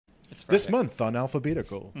This month on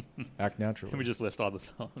Alphabetical, Act Naturally. Can we just list all the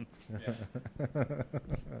songs?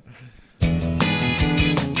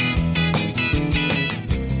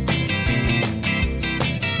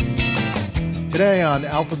 Today on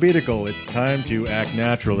Alphabetical, it's time to act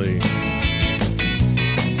naturally.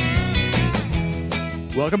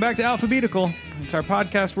 Welcome back to Alphabetical. It's our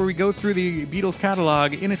podcast where we go through the Beatles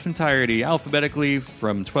catalog in its entirety, alphabetically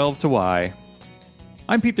from 12 to Y.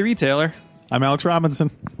 I'm Pete the Retailer. I'm Alex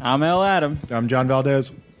Robinson. I'm L. Adam. I'm John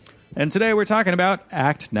Valdez. And today we're talking about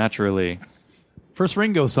Act Naturally. First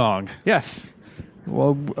Ringo song. Yes.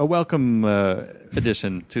 Well, a welcome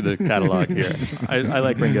addition to the catalog here. I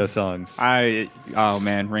like Ringo songs. Oh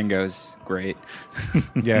man, Ringo's great.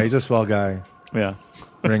 Yeah, he's a swell guy. Yeah.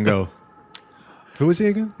 Ringo. Who is he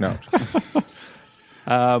again? No.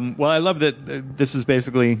 Well, I love that this is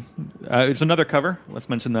basically... it's another cover. Let's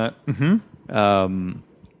mention that. Mm-hmm.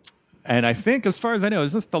 And I think, as far as I know,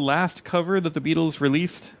 is this the last cover that the Beatles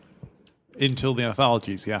released? Until the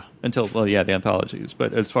anthologies, yeah. The anthologies.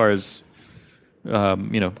 But as far as,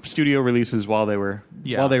 studio releases while they were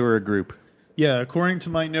a group. Yeah, according to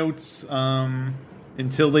my notes,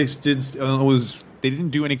 until they they didn't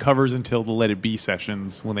do any covers until the Let It Be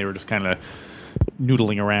sessions when they were just kind of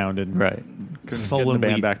noodling around and Getting the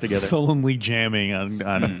band back together, sullenly jamming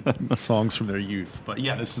on songs from their youth. But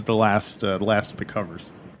yeah, this is the last of the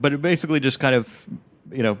covers. But it basically just kind of,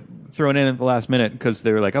 thrown in at the last minute because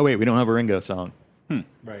they were like, oh wait, we don't have a Ringo song.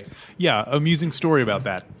 Right. Yeah, amusing story about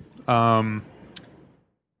that.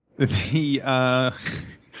 Apparently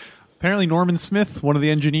Norman Smith, one of the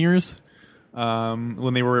engineers,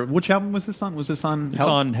 when they were... Which album was this on? Was this on Help? It's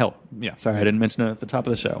on Help. Yeah. Sorry, I didn't mention it at the top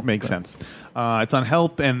of the show. Makes sense. It's on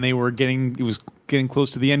Help, and it was getting close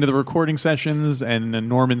to the end of the recording sessions, and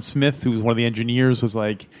Norman Smith, who was one of the engineers, was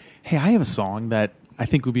like, hey, I have a song that I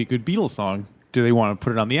think would be a good Beatles song. Do they want to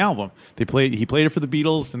put it on the album? He played it for the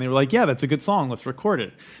Beatles, and they were like, yeah, that's a good song. Let's record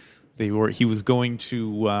it. He was going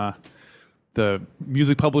to... the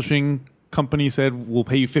music publishing company said, we'll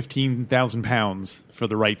pay you £15,000 for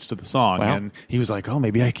the rights to the song. Wow. And he was like, oh,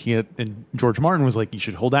 maybe I can get... And George Martin was like, you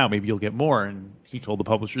should hold out. Maybe you'll get more. And he told the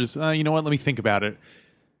publishers, you know what? Let me think about it.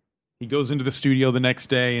 He goes into the studio the next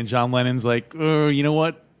day, and John Lennon's like, you know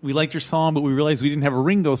what? We liked your song, but we realized we didn't have a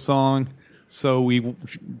Ringo song. So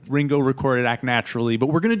Ringo recorded Act Naturally, but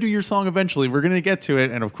we're going to do your song eventually. We're going to get to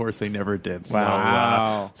it. And of course, they never did.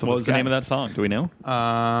 Wow. So what was the name of that song? Do we know?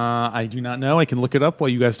 I do not know. I can look it up while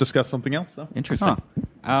you guys discuss something else, though. Interesting.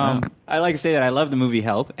 I like to say that I love the movie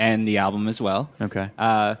Help and the album as well. Okay.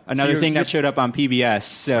 Another thing that showed up on PBS.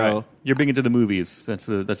 So right. You're big into the movies. That's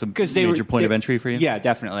a major point of entry for you? Yeah,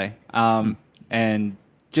 definitely. And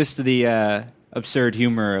just the... absurd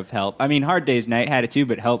humor of Help. I mean, Hard Day's Night had it too,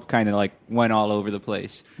 but Help kind of like went all over the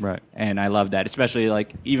place. Right. And I love that, especially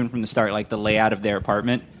like even from the start, like the layout of their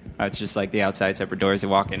apartment. It's just like the outside separate doors. They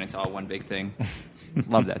walk in, it's all one big thing.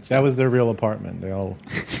 Love that stuff. That was their real apartment. They all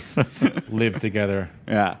lived together.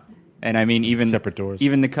 Yeah. And I mean, even separate doors.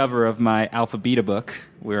 Even the cover of my Alphabeta book,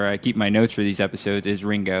 where I keep my notes for these episodes, is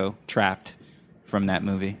Ringo trapped from that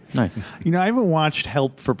movie. Nice. I haven't watched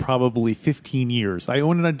Help for probably 15 years. I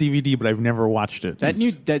own it on DVD, but I've never watched it. That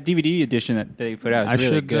DVD edition that they put out is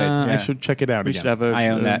really good. I should check it out We again. should have I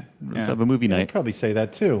own that. We should have a movie I'd night. probably say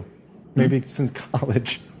that too. Maybe since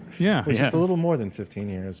college. Yeah. Which is a little more than 15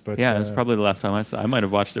 years. But yeah, that's probably the last time I saw. I might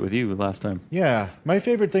have watched it with you last time. Yeah. My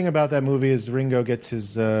favorite thing about that movie is Ringo gets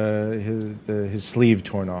his sleeve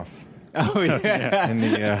torn off. Oh, yeah.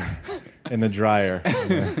 In the dryer.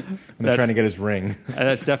 And they're trying to get his ring.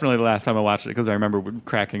 That's definitely the last time I watched it because I remember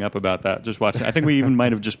cracking up about that. Just watching. I think we even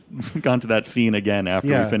might have just gone to that scene again after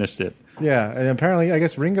we finished it. Yeah, and apparently, I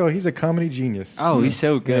guess Ringo, he's a comedy genius. Oh, he's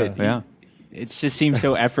so good. Yeah. It just seems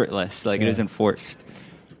so effortless, like it isn't forced.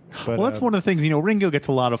 But, Well, that's one of the things, Ringo gets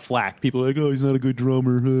a lot of flack. People are like, oh, he's not a good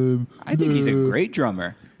drummer. I think he's a great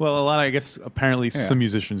drummer. Well, a lot, I guess, apparently some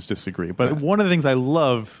musicians disagree. But one of the things I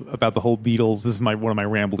love about the whole Beatles, this is one of my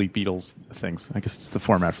rambly Beatles things. I guess it's the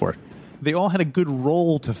format for it. They all had a good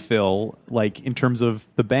role to fill, like, in terms of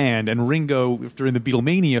the band. And Ringo, during the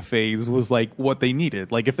Beatlemania phase, was, like, what they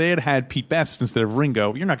needed. Like, if they had Pete Best instead of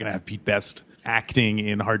Ringo, you're not going to have Pete Best acting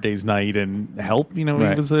in Hard Day's Night and Help.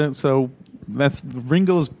 Right. So that's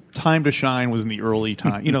Ringo's time to shine was in the early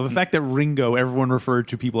time. The fact that Ringo, everyone referred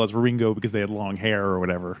to people as Ringo because they had long hair or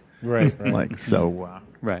whatever. Right. Like, so...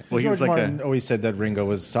 Right. Well, George he was like Martin always said that Ringo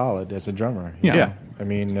was solid as a drummer. Yeah. I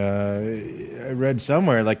mean, I read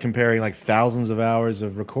somewhere like comparing like thousands of hours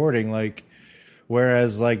of recording, like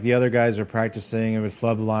whereas like the other guys are practicing with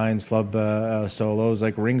flub lines, flub solos.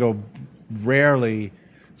 Like Ringo rarely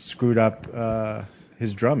screwed up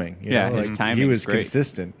his drumming. You Yeah, know? his Like, timing he is was great.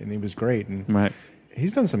 consistent, and he was great. And Right.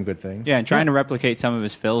 he's done some good things. Yeah, and trying to replicate some of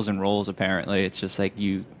his fills and rolls. Apparently, it's just like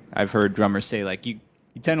I've heard drummers say like you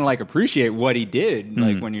tend to like appreciate what he did,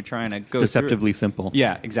 like when you're trying to go Deceptively through simple. it.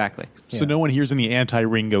 Yeah, exactly. So no one here's in the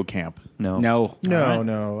anti-Ringo camp. No. No,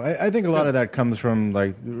 No. I think a lot of that comes from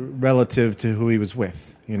like relative to who he was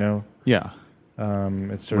with. You know, Yeah.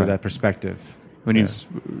 it's sort of Right. that perspective. When he's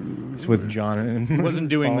It's with John and wasn't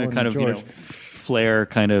doing Paul the and kind of George. flair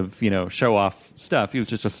kind of show off stuff. He was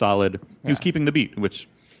just a solid. He was keeping the beat, which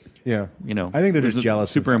Yeah, you know, I think they're was just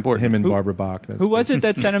jealous. super of important. Him and Barbara Bach. That's Who was it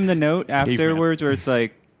that sent him the note Caveman. afterwards where it's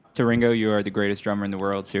like, to Ringo, you are the greatest drummer in the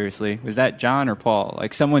world, seriously? Was that John or Paul?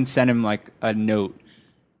 Like, someone sent him, like, a note,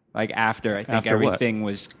 like, after, I think, After what? everything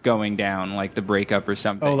was going down, like, the breakup or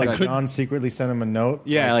something. Oh, like John secretly sent him a note.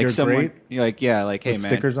 yeah, like you're someone, great, like, hey, with man.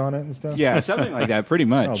 stickers on it and stuff. Yeah, something like that, pretty Oh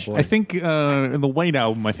much. boy. I think in the White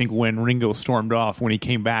Album, I think when Ringo stormed off, when he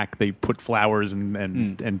came back, they put flowers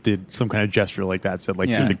and did some kind of gesture like that, said like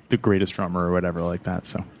Yeah. you're the greatest drummer or whatever like that.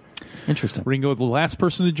 So Interesting. Ringo, the last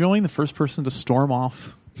person to join, the first person to storm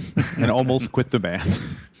off and almost quit the band.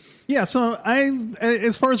 Yeah, so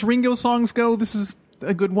as far as Ringo songs go, this is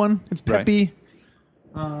a good one. It's peppy.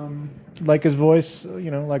 like his voice,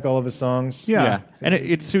 like all of his songs. Yeah. And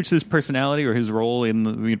it suits his personality or his role in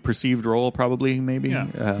the perceived role, probably, maybe.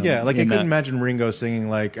 Yeah. Yeah, like I in couldn't that. imagine Ringo singing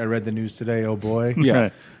like "I read the news today, oh boy." Yeah.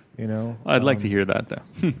 Right. I'd like to hear that,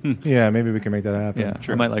 though. Yeah, maybe we can make that happen. Yeah,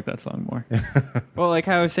 I might like that song more. Well, like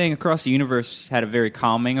how I was saying, Across the Universe had a very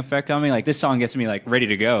calming effect on me. Like, this song gets me, like, ready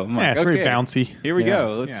to go. I'm Yeah, like, it's very okay, bouncy. Here we Yeah.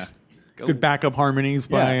 go. Let's Yeah. go. Good backup harmonies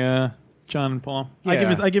by John and Paul.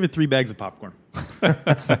 Yeah. I give it 3 bags of popcorn.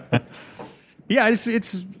 Yeah,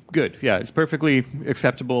 it's good. Yeah, it's perfectly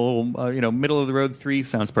acceptable. Middle of the road 3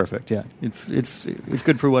 sounds perfect. Yeah, it's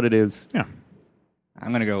good for what it is. Yeah. I'm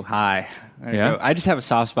going to go high. Yeah? I just have a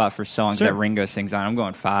soft spot for songs Sure. that Ringo sings on. I'm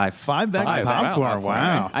going 5. 5 bags of Wow. popcorn.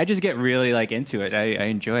 Wow. I just get really, like, into it. I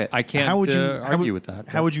enjoy it. I can't How would you argue with that.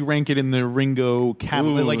 How would you rank it in the Ringo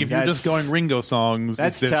category? Ooh, Like if you're just that's- going Ringo songs,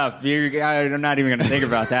 That's it's this. tough. I'm not even going to think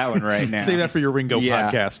about that one right now. Save that for your Ringo Yeah.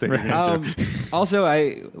 podcast. That you're gonna do. Also,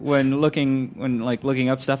 when looking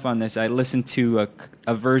up stuff on this, I listened to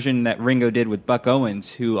a version that Ringo did with Buck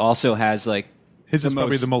Owens, who also has like His is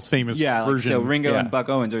probably the most famous version. So Ringo Yeah. and Buck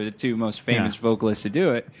Owens are the two most famous Yeah. vocalists to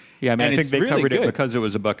do it. Yeah, I mean, And I think it's they really covered it good. because it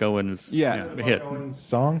was a Buck Owens Yeah. hit.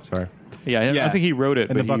 Song, sorry, Yeah, Yeah. I think he wrote it.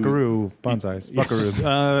 and the but he- Buckaroo Bonsais.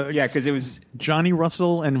 Buckaroo. Yeah, because it was Johnny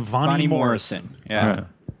Russell and Bonnie Vonnie Morrison. Yeah. Right.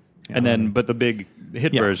 And then, but the big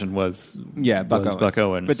hit Yeah. version was Buck was Owens. Buck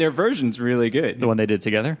Owens. But their version's really good. the one they did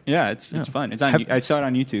together. Yeah, it's fun. It's on. I saw it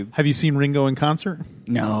on YouTube. Have you seen Ringo in concert?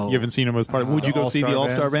 No, You haven't seen him as part of. Would you go see the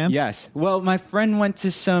All-Star All-Star Band? Yes. Well, my friend went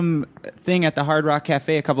to some thing at the Hard Rock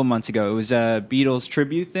Cafe a couple months ago. It was a Beatles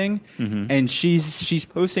tribute thing, and she's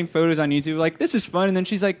posting photos on YouTube like, this is fun, and then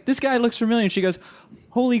she's like, this guy looks familiar, and she goes,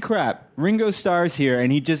 holy crap, Ringo Starr's here, and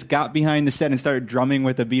he just got behind the set and started drumming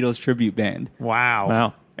with the Beatles tribute band. Wow.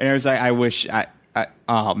 Wow. And I was like, I wish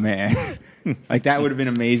oh man, like that would have been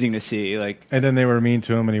amazing to see. Like And then they were mean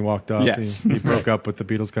to him, and he walked off. Yes. He broke up with the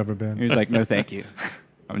Beatles cover band. he was like, no, thank you,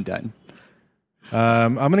 I'm done.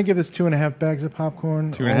 I'm going to give this 2.5 bags of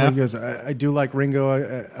popcorn. 2.5? only because I do like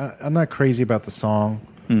Ringo. I'm not crazy about the song,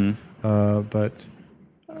 but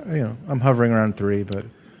I'm hovering around 3. But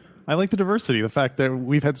I like the diversity. The fact that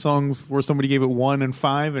we've had songs where somebody gave it 1 and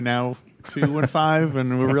 5, and now 2 and 5,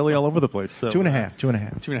 and we're really all over the place. So 2.5,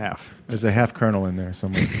 2.5. 2.5. There's a half kernel in there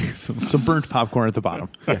somewhere. Some burnt popcorn at the bottom.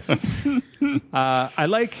 I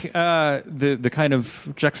like the kind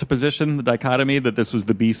of juxtaposition, the dichotomy that this was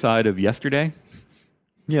the B side of Yesterday.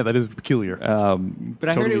 Yeah, that is peculiar. But I heard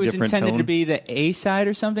Totally it was different intended tone. to be the A side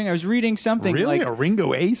or something. I was reading something Really, like a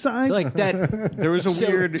Ringo A side? like that. There was a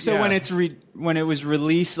weird. So yeah. when it's when it was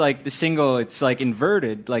released, like the single, it's like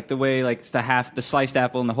inverted, like the way like it's the sliced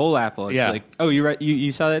apple and the whole apple. It's Yeah. like, oh,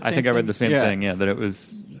 you saw that? I Same think I read thing? the same Yeah. thing. Yeah, that it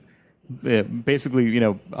was basically,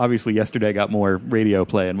 obviously Yesterday got more radio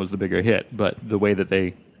play and was the bigger hit, but the way that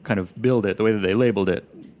they kind of billed it, the way that they labeled it,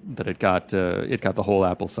 that it got the whole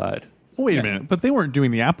Apple side. Wait a minute, but they weren't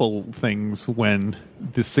doing the Apple things when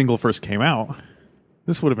this single first came out.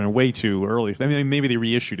 This would have been way too early. I mean, maybe they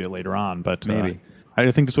reissued it later on, but Maybe.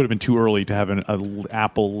 I think this would have been too early to have an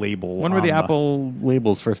Apple label. When were the on Apple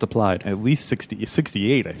labels first applied? At least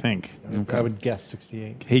 68, I think. I would guess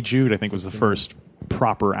 68. Hey Jude, I think, was the first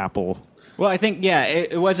proper Apple. Well, I think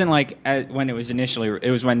it wasn't like when it was initially.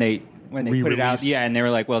 It was when they put it out. Re-released. Yeah, and they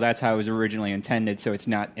were like, well, that's how it was originally intended, so it's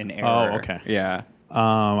not an error. Oh, okay. Yeah,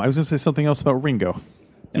 I was going to say something else about Ringo.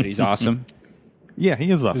 that he's awesome. Yeah,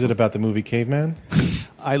 he is awesome. Is it about the movie Caveman?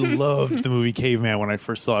 I loved the movie Caveman when I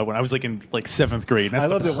first saw it. When I was like in like 7th grade. That's I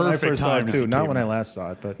loved the it when I perfect first saw time it to too. see Not when I Caveman. last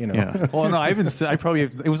saw it, but you know. Yeah. Well, no, I haven't. I probably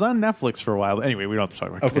have, it was on Netflix for a while. Anyway, we don't have to talk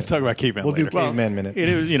about. Okay. Let's talk about Caveman. We'll do later. Caveman Minute. It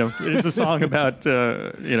is, it is a song about,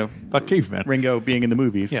 About Caveman. Ringo being in the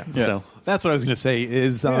movies. Yeah. So, That's what I was going to say.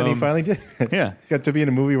 Is Yeah, and he finally did. yeah. Got to be in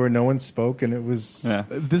a movie where no one spoke, and it was. Yeah.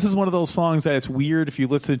 this is one of those songs that it's weird if you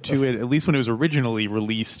listen to it. At least when it was originally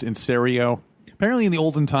released in stereo. Apparently, in the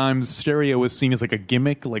olden times, stereo was seen as like a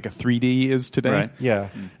gimmick, like a 3D is today. Right. Yeah.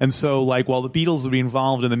 And so, like, while the Beatles would be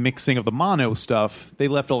involved in the mixing of the mono stuff, they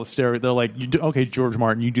left all the stereo. They're like, okay, George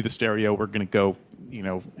Martin, you do the stereo. We're going to go,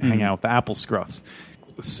 hang out with the Apple Scruffs.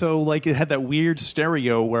 So, like, it had that weird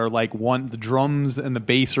stereo where, like, the drums and the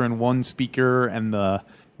bass are in one speaker, and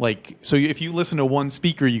so if you listen to one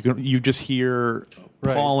speaker, you just hear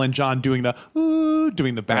Right. Paul and John doing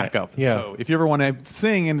the backup. Yeah. So if you ever want to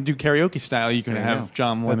sing and do karaoke style, you can There you have go.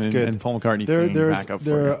 John That's Lennon good. and Paul McCartney singing backup for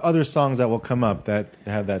there you. are other songs that will come up that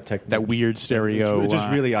have that technique. That weird stereo. It's just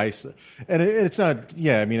really and it's not.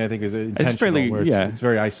 Yeah, I mean, I think it's intentional. fairly- where yeah. it's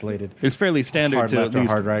very isolated. It's fairly standard Hard to left at or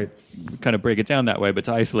least hard right. kind of break it down that way, but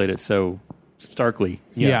to isolate it so starkly.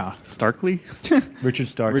 Yeah. Starkly? Richard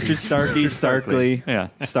Starkey. Richard Starkey, Yeah.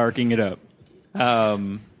 Starking it up.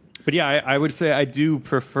 But yeah, I would say I do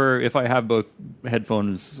prefer, if I have both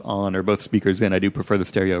headphones on or both speakers in, I do prefer the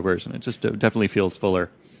stereo version. It just definitely feels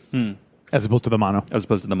fuller As opposed to the mono. as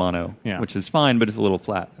opposed to the mono, Yeah. which is fine, but it's a little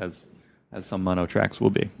flat, as some mono tracks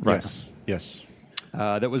will be. Yes.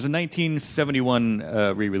 That was a 1971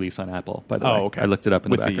 re-release on Apple, by the way. Oh, okay. I looked it up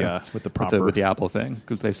in With the the, background. with the proper- with the Apple thing,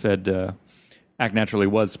 because they said Act Naturally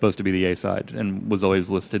was supposed to be the A-side and was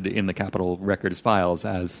always listed in the Capitol Records files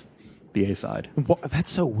as the A-side.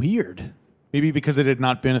 That's so weird. Maybe because it had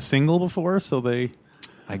not been a single before, so they...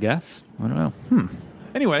 I guess. I don't know.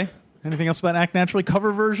 Anyway, anything else about Act Naturally?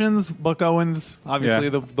 Cover versions? Buck Owens, obviously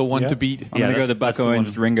Yeah. the one Yeah. to beat. I'm going to go the that's Buck the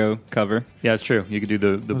Owens one. Ringo cover. Yeah, it's true. You could do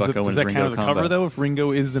the Buck Owens Does that Ringo count as a combo. cover, though, if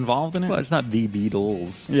Ringo is involved in it? Well, it's not the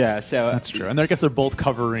Beatles. Yeah, so That's true. And I guess they're both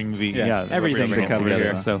covering the... Yeah. they're Everything's bringing a it cover together,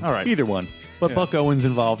 here. So All right. either one. But Buck Owens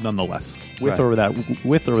involved nonetheless, with Right. or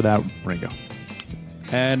without Ringo.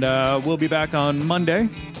 And we'll be back on Monday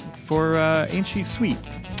for Ain't She Sweet?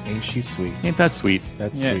 Ain't she sweet? Ain't that sweet?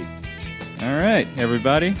 That's Yeah. sweet. all right,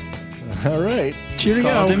 everybody. All right.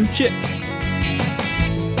 Call them chips.